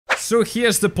So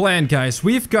here's the plan, guys.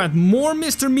 We've got more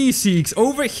Mr. Meeseeks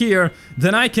over here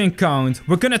than I can count.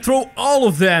 We're gonna throw all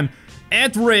of them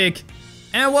at Rick.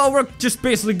 And well, we're just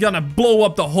basically gonna blow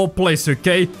up the whole place,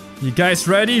 okay? You guys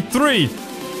ready? 3,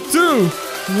 2,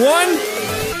 1.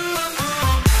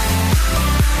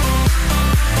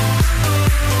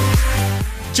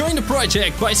 Join the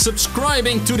project by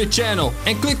subscribing to the channel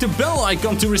and click the bell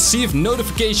icon to receive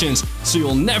notifications so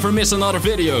you'll never miss another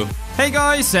video. Hey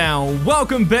guys, and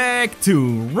welcome back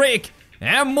to Rick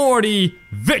and Morty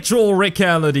Virtual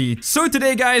Rick-ality. So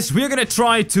today, guys, we're gonna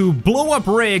try to blow up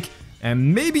Rick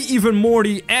and maybe even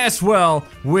Morty as well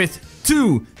with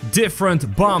 2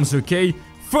 different bombs, okay?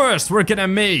 First, we're gonna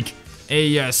make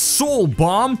a soul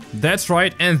bomb, that's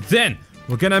right, and then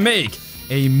we're gonna make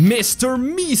a Mr.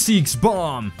 Meeseeks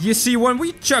bomb. You see, when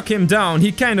we chuck him down,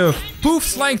 he kind of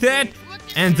poofs like that.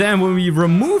 And then when we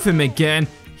remove him again,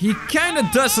 he kind of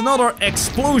does another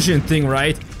explosion thing,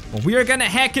 right? Well, we are gonna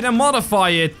hack it and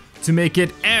modify it to make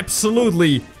it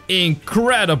absolutely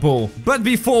incredible. But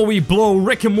before we blow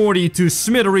Rick and Morty to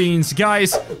smithereens,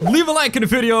 guys, leave a like in the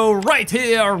video right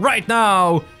here, right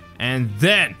now. And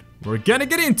then we're gonna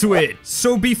get into it.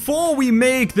 So before we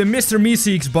make the Mr.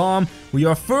 Meeseeks bomb, we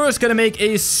are first gonna make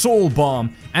a soul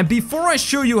bomb. And before I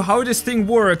show you how this thing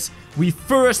works, we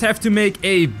first have to make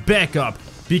a backup.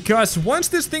 Because once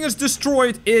this thing is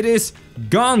destroyed, it is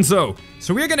gonzo.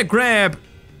 So we're gonna grab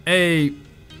a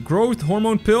growth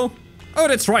hormone pill. Oh,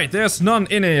 that's right, there's none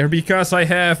in here because I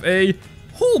have a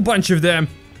whole bunch of them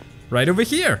right over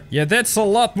here. Yeah, that's a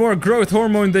lot more growth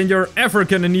hormone than you're ever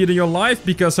gonna need in your life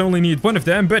because I only need 1 of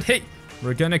them. But hey,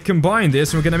 we're gonna combine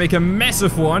this. We're gonna make a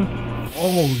massive one.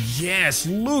 Oh, yes,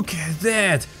 look at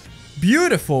that.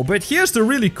 Beautiful. But here's the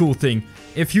really cool thing.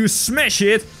 If you smash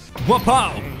it,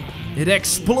 whoop-pow, it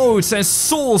explodes and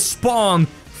souls spawn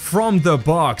from the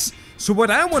box. So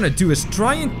what I want to do is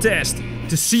try and test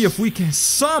to see if we can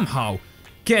somehow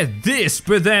get this,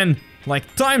 but then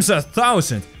like times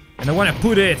 1,000. And I want to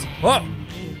put it, I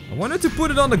wanted to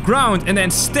put it on the ground and then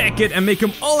stack it and make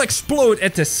them all explode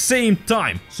at the same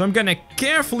time. So I'm gonna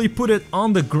carefully put it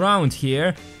on the ground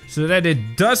here so that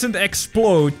it doesn't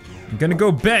explode. I'm gonna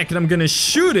go back and I'm gonna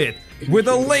shoot it with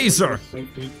a laser.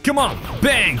 Come on,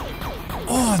 bang.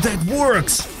 Oh, that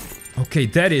works. Okay,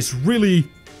 that is really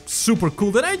super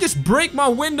cool. Did I just break my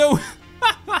window?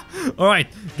 Alright,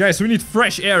 guys, we need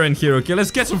fresh air in here, okay?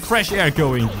 Let's get some fresh air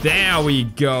going. There we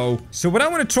go. So what I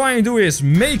want to try and do is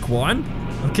make one.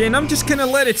 Okay, and I'm just gonna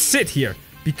let it sit here.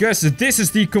 Because this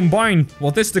is the combined...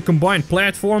 Well, this is the combined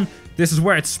platform. This is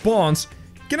where it spawns.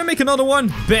 Can I make another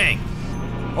one? Bang.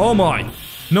 Oh my.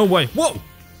 No way. Whoa.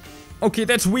 Okay,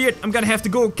 that's weird. I'm gonna have to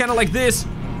go kind of like this.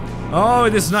 Oh,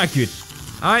 this is not good.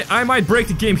 I might break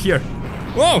the game here.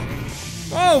 Whoa.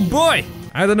 Oh boy.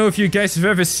 I don't know if you guys have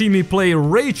ever seen me play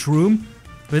Rage Room,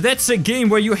 but that's a game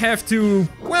where you have to,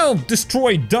 well,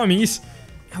 destroy dummies.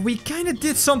 And we kind of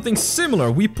did something similar.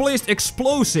 We placed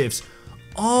explosives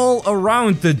all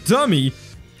around the dummy.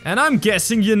 And I'm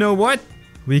guessing, you know what?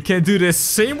 We can do the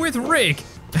same with Rick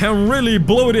and really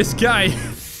blow this guy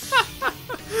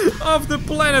off the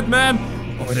planet, man.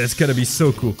 Oh, that's gonna be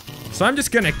so cool. So I'm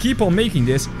just gonna keep on making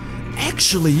this.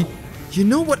 Actually, you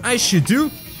know what I should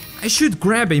do? I should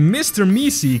grab a Mr.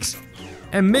 Meeseeks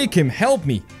and make him help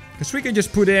me. Because we can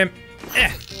just put him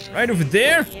right over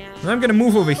there. And I'm gonna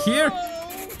move over here.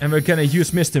 And we're gonna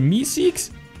use Mr. Meeseeks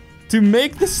to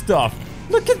make the stuff.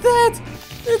 Look at that.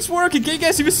 It's working. Can you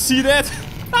guys even see that?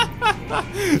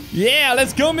 Yeah,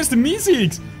 let's go, Mr.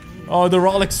 Meeseeks. Oh, they're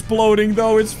all exploding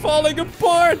though. It's falling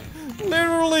apart.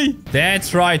 Literally.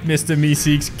 That's right, Mr.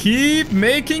 Meeseeks. Keep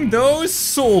making those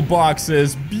soul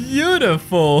boxes.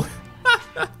 Beautiful.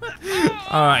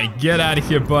 Alright, get out of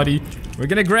here, buddy. We're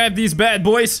gonna grab these bad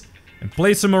boys and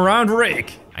place them around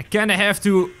Rick. I kinda have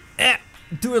to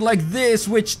do it like this,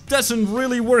 which doesn't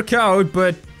really work out,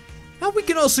 but we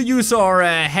can also use our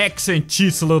hacks and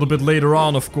cheats a little bit later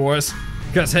on, of course.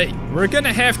 Because, hey, we're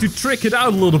gonna have to trick it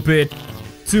out a little bit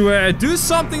to do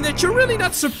something that you're really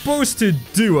not supposed to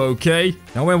do, okay?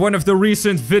 Now, in one of the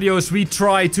recent videos, we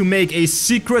tried to make a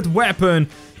secret weapon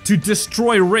to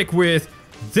destroy Rick with.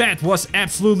 That was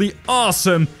absolutely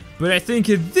awesome, but I think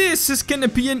this is gonna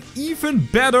be an even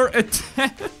better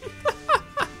attempt.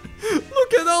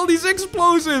 Look at all these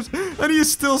explosives, and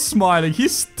he's still smiling,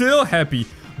 he's still happy.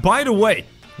 By the way,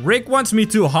 Rick wants me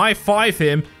to high-five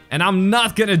him, and I'm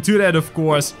not gonna do that, of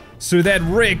course, so that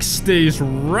Rick stays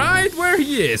right where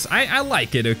he is. I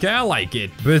like it, okay, I like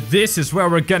it. But this is where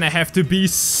we're gonna have to be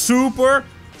super,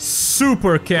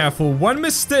 super careful. One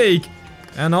mistake,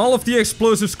 and all of the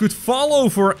explosives could fall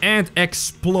over and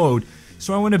explode.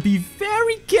 So I want to be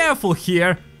very careful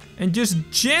here and just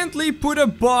gently put a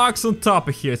box on top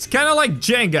of here. It's kind of like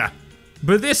Jenga,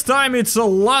 but this time it's a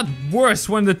lot worse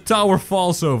when the tower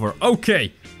falls over.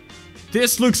 Okay,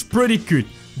 this looks pretty good.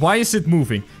 Why is it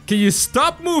moving? Can you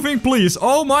stop moving, please?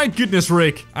 Oh my goodness,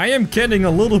 Rick. I am getting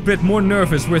a little bit more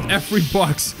nervous with every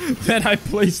box that I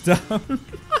place down.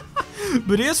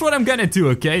 But here's what I'm gonna do,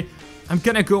 okay? I'm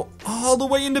gonna go all the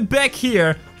way in the back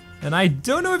here. And I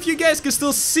don't know if you guys can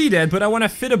still see that, but I want to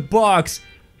fit a box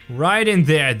right in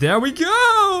there. There we go.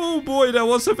 Oh boy, that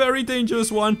was a very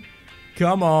dangerous one.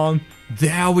 Come on.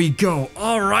 There we go.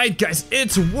 All right, guys,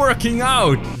 it's working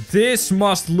out. This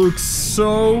must look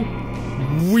so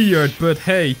weird, but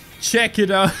hey, check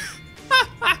it out.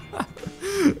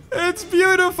 It's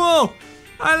beautiful.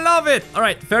 I love it. All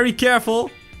right, very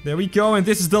careful. There we go, and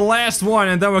this is the last one,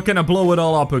 and then we're gonna blow it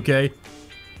all up, okay?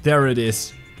 There it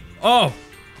is. Oh.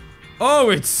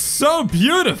 Oh, it's so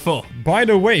beautiful. By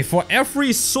the way, for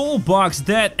every soul box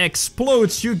that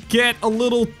explodes, you get a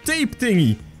little tape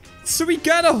thingy. So we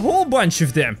got a whole bunch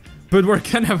of them. But we're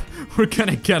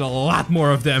gonna get a lot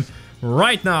more of them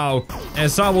right now,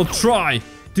 as I will try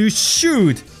to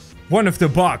shoot one of the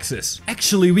boxes.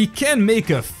 Actually, we can make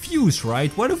a fuse,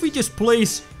 right? What if we just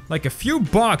place like a few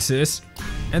boxes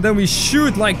and then we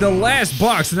shoot like the last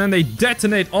box and then they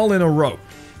detonate all in a row?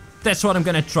 That's what I'm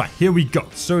gonna try. Here we go.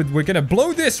 So we're gonna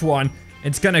blow this one.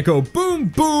 It's gonna go boom,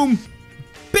 boom,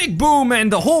 big boom,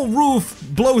 and the whole roof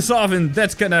blows off, and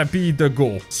that's gonna be the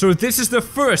goal. So this is the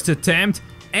first attempt.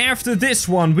 After this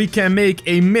one, we can make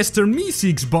a Mr.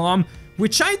 Meeseeks bomb,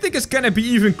 which I think is gonna be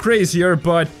even crazier,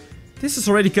 but this is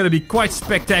already gonna be quite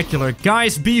spectacular.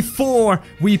 Guys, before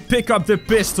we pick up the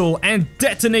pistol and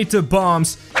detonate the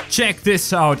bombs, check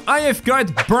this out. I have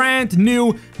got brand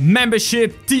new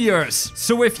membership tiers.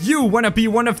 So if you want to be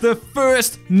one of the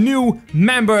first new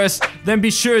members, then be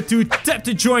sure to tap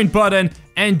the join button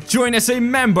and join as a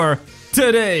member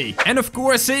today. And of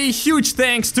course, a huge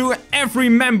thanks to every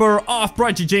member of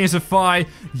ProjectJamesify.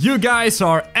 You guys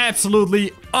are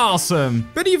absolutely awesome.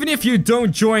 But even if you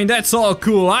don't join, that's all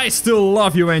cool. I still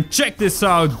love you, and check this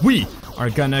out. We are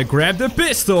gonna grab the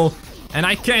pistol, and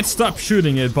I can't stop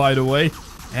shooting it, by the way.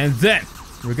 And then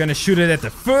we're gonna shoot it at the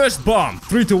first bomb.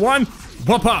 3, 2, 1,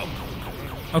 whoop out.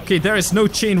 Okay, there is no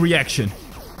chain reaction.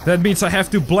 That means I have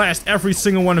to blast every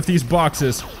single one of these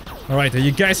boxes. Alright, are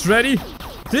you guys ready?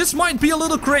 This might be a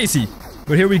little crazy,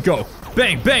 but here we go.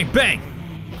 Bang, bang, bang.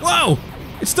 Whoa!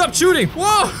 It stopped shooting.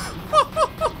 Whoa!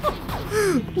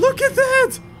 Look at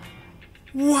that!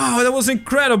 Wow, that was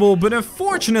incredible, but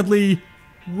unfortunately,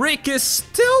 Rick is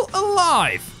still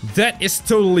alive. That is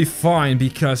totally fine,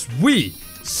 because we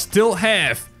still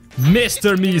have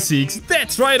Mr. Meeseeks.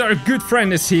 That's right, our good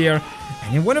friend is here.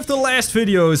 And in one of the last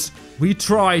videos, we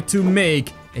tried to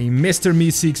make a Mr.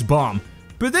 Meeseeks bomb.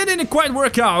 But that didn't quite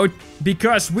work out,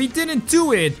 because we didn't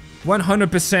do it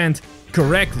 100%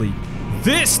 correctly.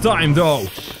 This time though,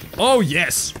 oh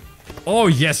yes,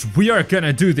 we are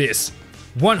gonna do this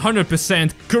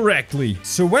 100% correctly.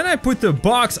 So when I put the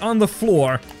box on the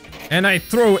floor and I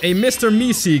throw a Mr.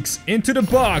 Meeseeks into the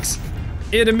box,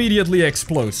 it immediately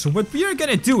explodes. So what we are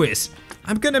gonna do is,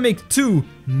 I'm gonna make 2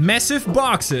 massive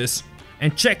boxes,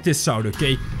 and check this out,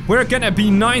 okay? We're gonna be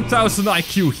 9,000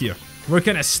 IQ here. We're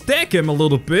gonna stack them a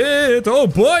little bit. Oh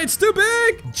boy, it's too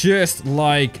big! Just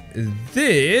like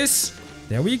this.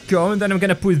 There we go, and then I'm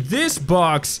gonna put this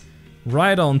box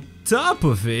right on top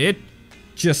of it.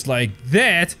 Just like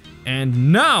that.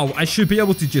 And now I should be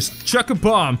able to just chuck a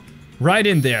bomb right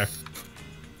in there.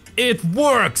 It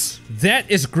works! That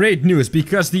is great news,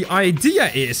 because the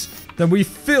idea is that we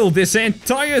fill this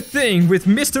entire thing with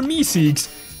Mr. Meeseeks,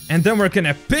 and then we're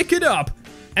gonna pick it up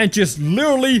and just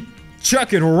literally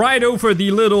chuck it right over the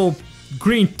little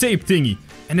green tape thingy.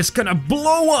 And it's gonna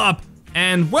blow up.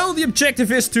 And well, the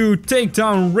objective is to take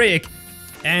down Rick.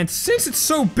 And since it's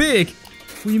so big,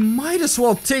 we might as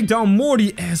well take down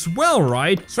Morty as well,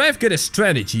 right? So I've got a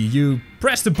strategy. You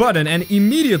press the button and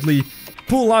immediately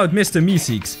pull out Mr.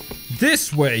 Meeseeks.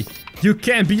 This way, you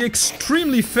can be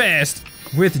extremely fast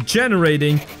with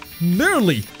generating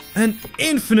literally an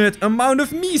infinite amount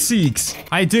of Meeseeks.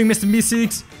 How you doing, Mr.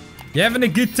 Meeseeks? You having a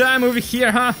good time over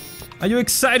here, huh? Are you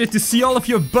excited to see all of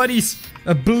your buddies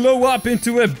blow up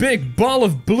into a big ball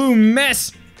of blue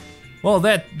mess? Well,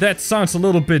 that sounds a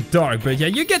little bit dark, but yeah,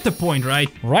 you get the point, right?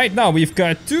 Right now, we've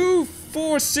got 2,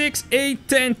 4, 6, 8,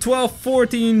 10, 12,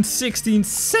 14, 16,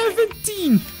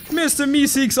 17 Mr.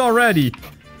 Meeseeks already.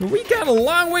 We got a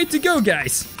long way to go,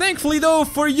 guys. Thankfully, though,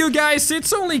 for you guys,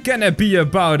 it's only gonna be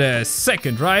about a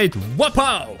second, right?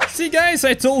 Wapow! See, guys,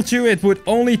 I told you it would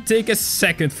only take a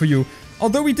second for you.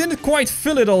 Although we didn't quite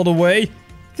fill it all the way.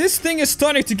 This thing is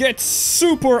starting to get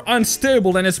super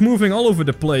unstable and it's moving all over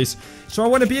the place. So I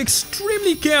want to be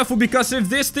extremely careful because if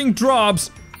this thing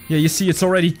drops... Yeah, you see it's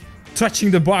already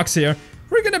touching the box here.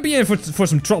 We're gonna be in for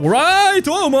some trouble, right?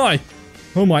 Oh my!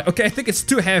 Oh my, okay, I think it's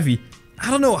too heavy. I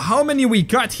don't know how many we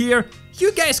got here.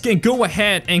 You guys can go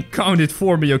ahead and count it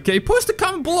for me, okay? Post a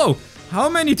comment below. How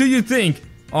many do you think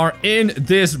are in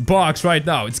this box right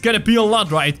now? It's gonna be a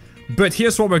lot, right? But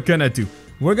here's what we're gonna do.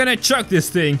 We're gonna chuck this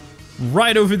thing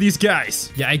right over these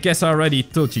guys. Yeah, I guess I already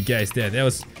told you guys that. That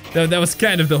was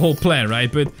kind of the whole plan,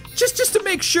 right? But just to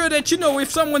make sure that, you know, if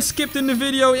someone skipped in the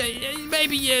video,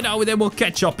 maybe, you know, they will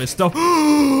catch up and stuff.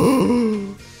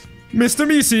 Mr.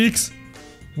 Meeseeks,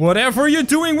 whatever you're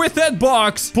doing with that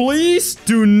box, please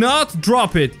do not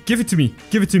drop it. Give it to me.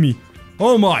 Give it to me.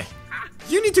 Oh my.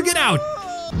 You need to get out.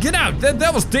 Get out.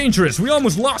 That was dangerous. We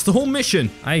almost lost the whole mission.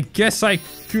 I guess I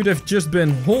could have just been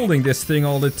holding this thing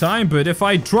all the time, but if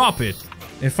I drop it,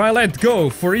 if I let go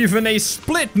for even a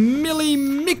split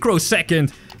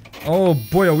microsecond, oh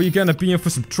boy, are we gonna be in for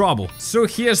some trouble. So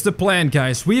here's the plan,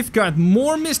 guys. We've got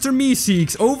more Mr.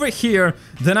 Meeseeks over here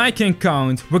than I can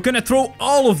count. We're gonna throw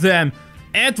all of them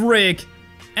at Rick,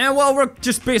 and well, we're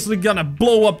just basically gonna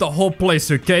blow up the whole place,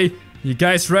 okay? You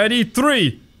guys ready?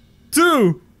 3,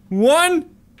 2,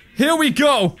 1, here we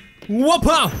go.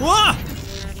 Whoop-a! Ah!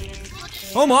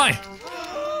 Oh my.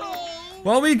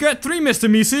 Well, we got 3 Mr.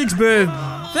 Meeseeks, but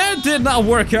that did not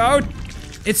work out.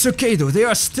 It's okay though, they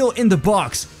are still in the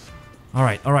box.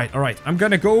 Alright, alright, alright. I'm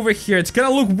gonna go over here. It's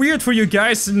gonna look weird for you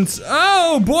guys since...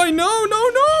 Oh boy, no, no,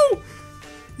 no!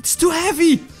 It's too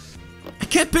heavy! I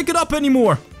can't pick it up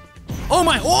anymore. Oh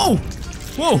my, oh!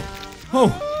 Whoa!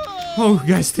 Oh! Oh,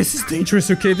 guys, this is dangerous,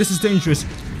 okay? This is dangerous.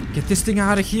 Get this thing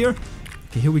out of here.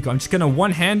 Okay, here we go. I'm just gonna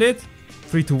one-hand it.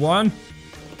 3, 2, 1.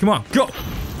 Come on, go!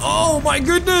 Oh my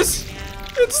goodness!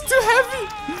 It's too heavy!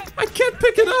 I can't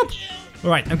pick it up!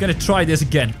 Alright, I'm gonna try this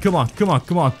again. Come on, come on,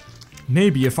 come on.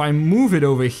 Maybe if I move it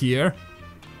over here.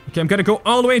 Okay, I'm gonna go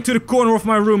all the way into the corner of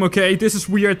my room, okay? This is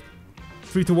weird.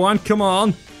 3, 2, 1, come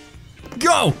on.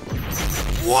 Go!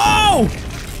 Whoa!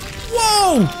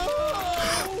 Whoa!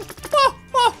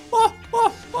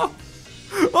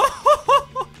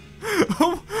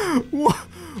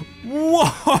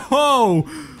 Whoa!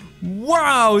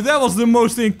 Wow, that was the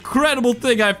most incredible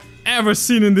thing I've ever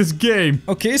seen in this game.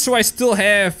 Okay, so I still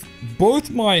have both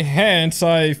my hands.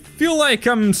 I feel like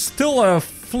I'm still a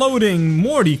floating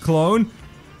Morty clone.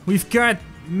 We've got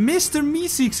Mr.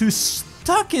 Meeseeks who's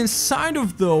stuck inside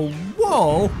of the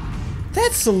wall.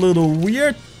 That's a little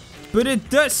weird, but it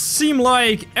does seem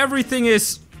like everything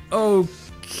is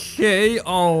okay.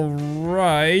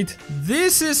 Alright.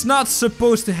 This is not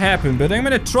supposed to happen, but I'm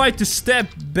gonna try to step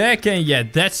back and yeah,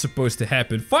 that's supposed to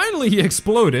happen. Finally, he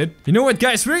exploded. You know what,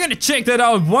 guys? We're gonna check that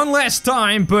out one last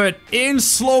time, but in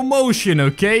slow motion,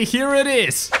 okay? Here it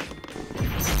is.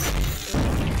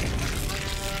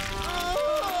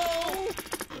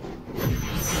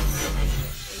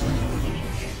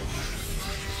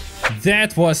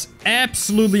 That was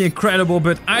absolutely incredible,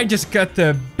 but I just got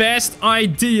the best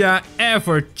idea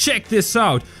ever. Check this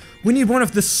out. We need one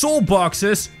of the soul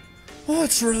boxes. Oh,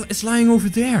 it's lying over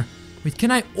there. Wait, can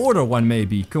I order one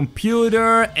maybe?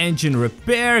 Computer, engine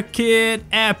repair kit,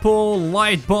 Apple,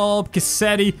 light bulb,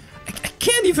 cassette. I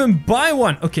can't even buy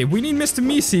one. Okay, we need Mr.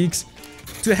 Meeseeks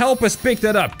to help us pick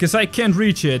that up, because I can't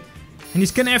reach it. And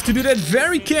he's gonna have to do that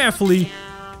very carefully,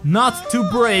 not to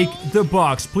break the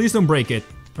box. Please don't break it.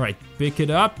 Alright, pick it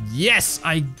up. Yes,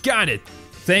 I got it.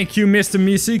 Thank you, Mr.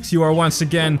 Meeseeks. You are once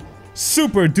again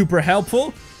super duper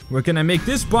helpful. We're gonna make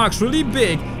this box really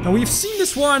big. Now, we've seen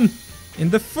this one in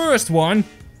the first one,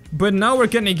 but now we're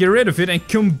gonna get rid of it and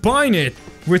combine it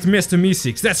with Mr.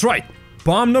 Meeseeks. That's right.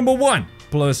 Bomb number 1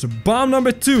 plus bomb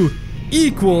number 2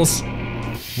 equals,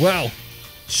 well,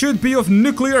 should be of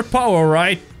nuclear power,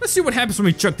 right? Let's see what happens when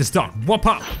we chuck this down. Whoop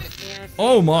up.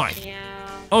 Oh my.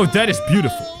 Oh, that is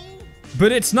beautiful.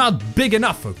 But it's not big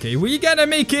enough, okay? We gotta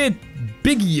make it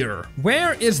bigger.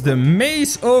 Where is the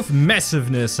maze of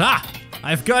massiveness? Ah,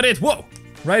 I've got it. Whoa,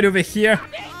 right over here.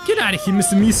 Get out of here,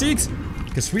 Mr. Meeseeks.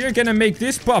 Because we are gonna make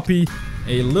this puppy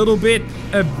a little bit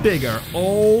bigger.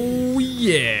 Oh,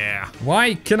 yeah.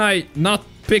 Why can I not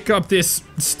pick up this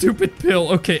stupid pill?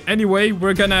 Okay, anyway,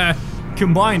 we're gonna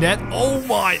combine that. Oh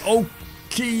my,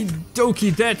 okie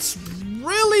dokie, that's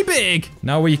really big.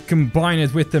 Now we combine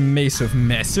it with the maze of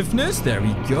massiveness. There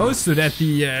we go, so that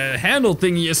the handle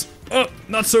thingy is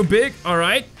not so big. All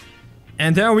right,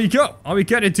 and there we go. All we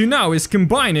gotta do now is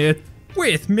combine it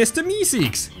with Mr.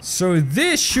 Meeseeks. So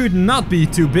this should not be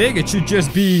too big. It should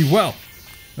just be, well,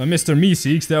 Mr.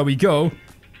 Meeseeks. There we go.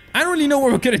 I don't really know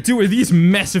what we're gonna do with these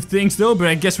massive things though, but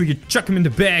I guess we could chuck them in the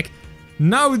bag.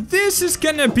 Now this is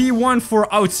gonna be one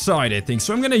for outside, I think.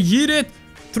 So I'm gonna yeet it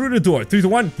through the door. 3, 2,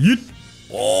 1, yeet.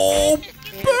 Oh,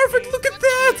 perfect, look at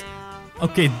that.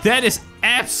 Okay, that is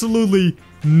absolutely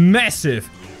massive.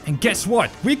 And guess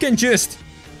what? We can just...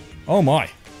 Oh my.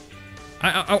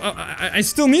 I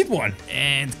still need one.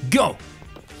 And go.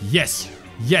 Yes,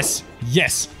 yes,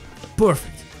 yes.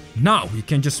 Perfect. Now we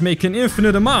can just make an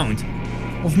infinite amount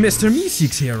of Mr.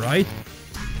 Meeseeks here, right?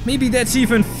 Maybe that's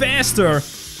even faster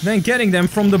than getting them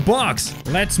from the box.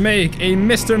 Let's make a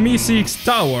Mr. Meeseeks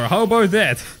tower. How about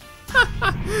that?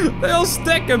 They all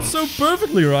stack up so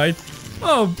perfectly, right?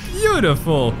 Oh,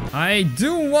 beautiful. I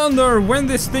do wonder when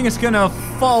this thing is gonna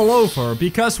fall over,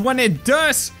 because when it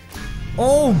does,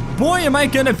 oh boy, am I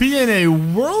gonna be in a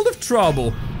world of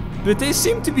trouble. But they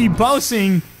seem to be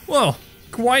bouncing, well,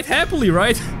 quite happily,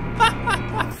 right?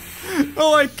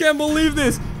 Oh, I can't believe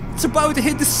this. It's about to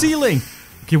hit the ceiling.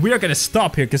 Okay, we are gonna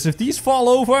stop here, because if these fall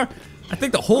over, I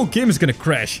think the whole game is gonna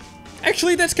crash.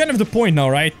 Actually, that's kind of the point now,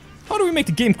 right? How do we make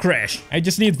the game crash? I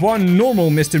just need one normal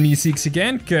Mr. Meeseeks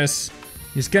again, because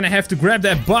he's gonna have to grab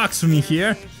that box for me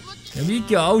here. There we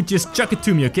go. Just chuck it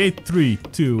to me, okay? 3,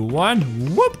 2, 1.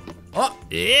 Whoop. Oh,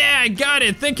 yeah, I got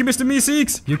it. Thank you, Mr.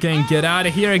 Meeseeks. You can get out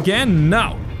of here again.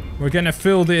 Now, we're gonna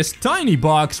fill this tiny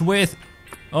box with...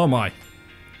 Oh my.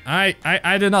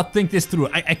 I did not think this through.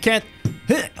 I can't...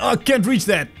 Oh, I can't reach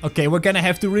that. Okay, we're gonna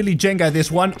have to really Jenga this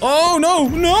one. Oh, no,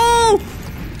 no!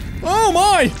 Oh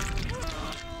my!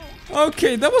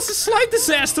 Okay, that was a slight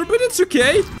disaster, but it's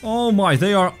okay. Oh my,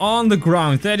 they are on the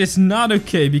ground. That is not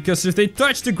okay, because if they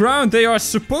touch the ground, they are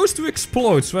supposed to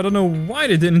explode. So I don't know why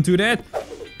they didn't do that,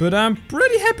 but I'm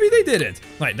pretty happy they did it.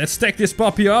 Right, let's stack this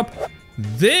puppy up.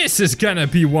 This is gonna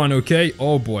be one, okay?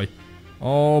 Oh boy.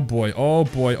 Oh boy, oh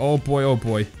boy, oh boy, oh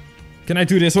boy. Can I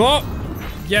do this? Oh!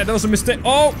 Yeah, that was a mistake.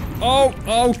 Oh,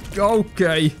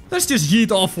 okay. Let's just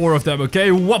yeet all 4 of them,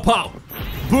 okay? Whoop-pow.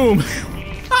 Boom.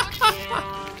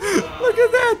 Look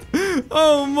at that!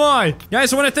 Oh my!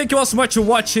 Guys, I want to thank you all so much for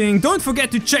watching. Don't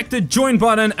forget to check the join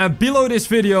button below this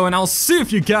video. And I'll see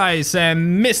you guys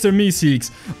and Mr. Meeseeks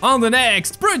on the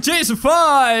next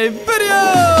ProjectJamesify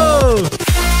video!